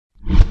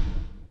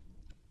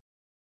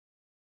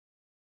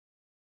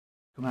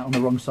Come out on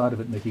the wrong side of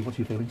it, Mickey. What's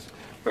your feelings?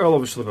 Well,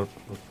 obviously,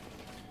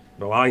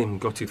 well, I am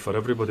gutted for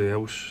everybody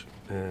else.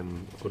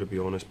 I've got to be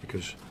honest,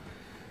 because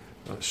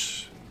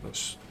that's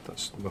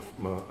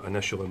my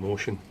initial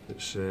emotion.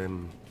 It's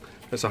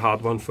a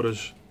hard one for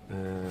us,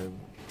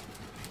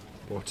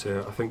 but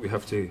I think we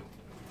have to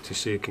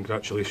say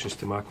congratulations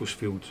to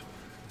Macclesfield.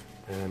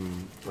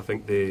 I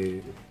think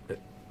they,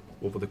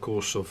 over the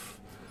course of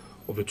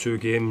the 2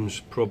 games,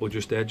 probably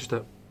just edged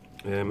it,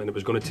 and it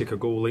was going to take a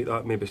goal like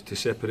that maybe to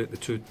separate the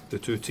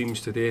two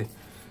teams today.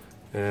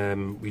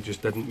 We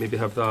just didn't maybe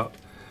have that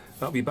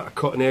wee bit of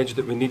cutting edge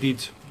that we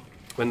needed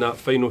in that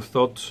final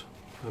third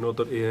in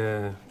order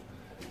to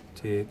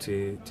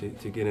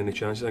gain any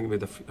chances. I think we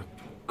had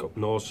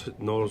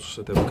Norris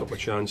had a couple of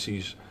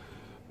chances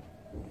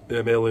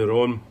earlier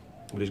on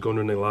where he's gone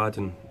on the lad,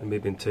 and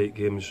maybe in tight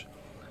games,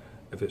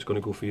 if it's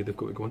going to go for you, they've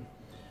got to go in.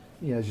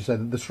 Yeah, as you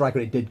said, the striker,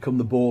 it did come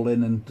the ball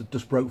in and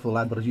just broke for the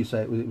lad, but as you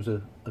say, it was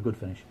a good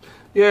finish.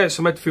 Yeah, it's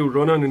a midfield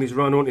runner, and he's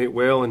run onto it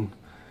well, and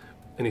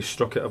he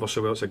struck it ever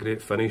so well. It's a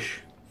great finish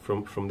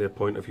from their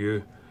point of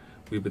view.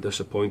 We'd be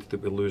disappointed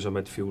that we lose a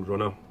midfield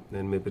runner,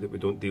 and maybe that we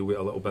don't deal with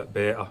it a little bit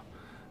better.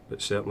 But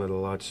certainly the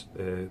lad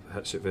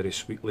hits it very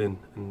sweetly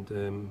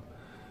and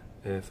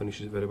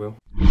finishes it very well.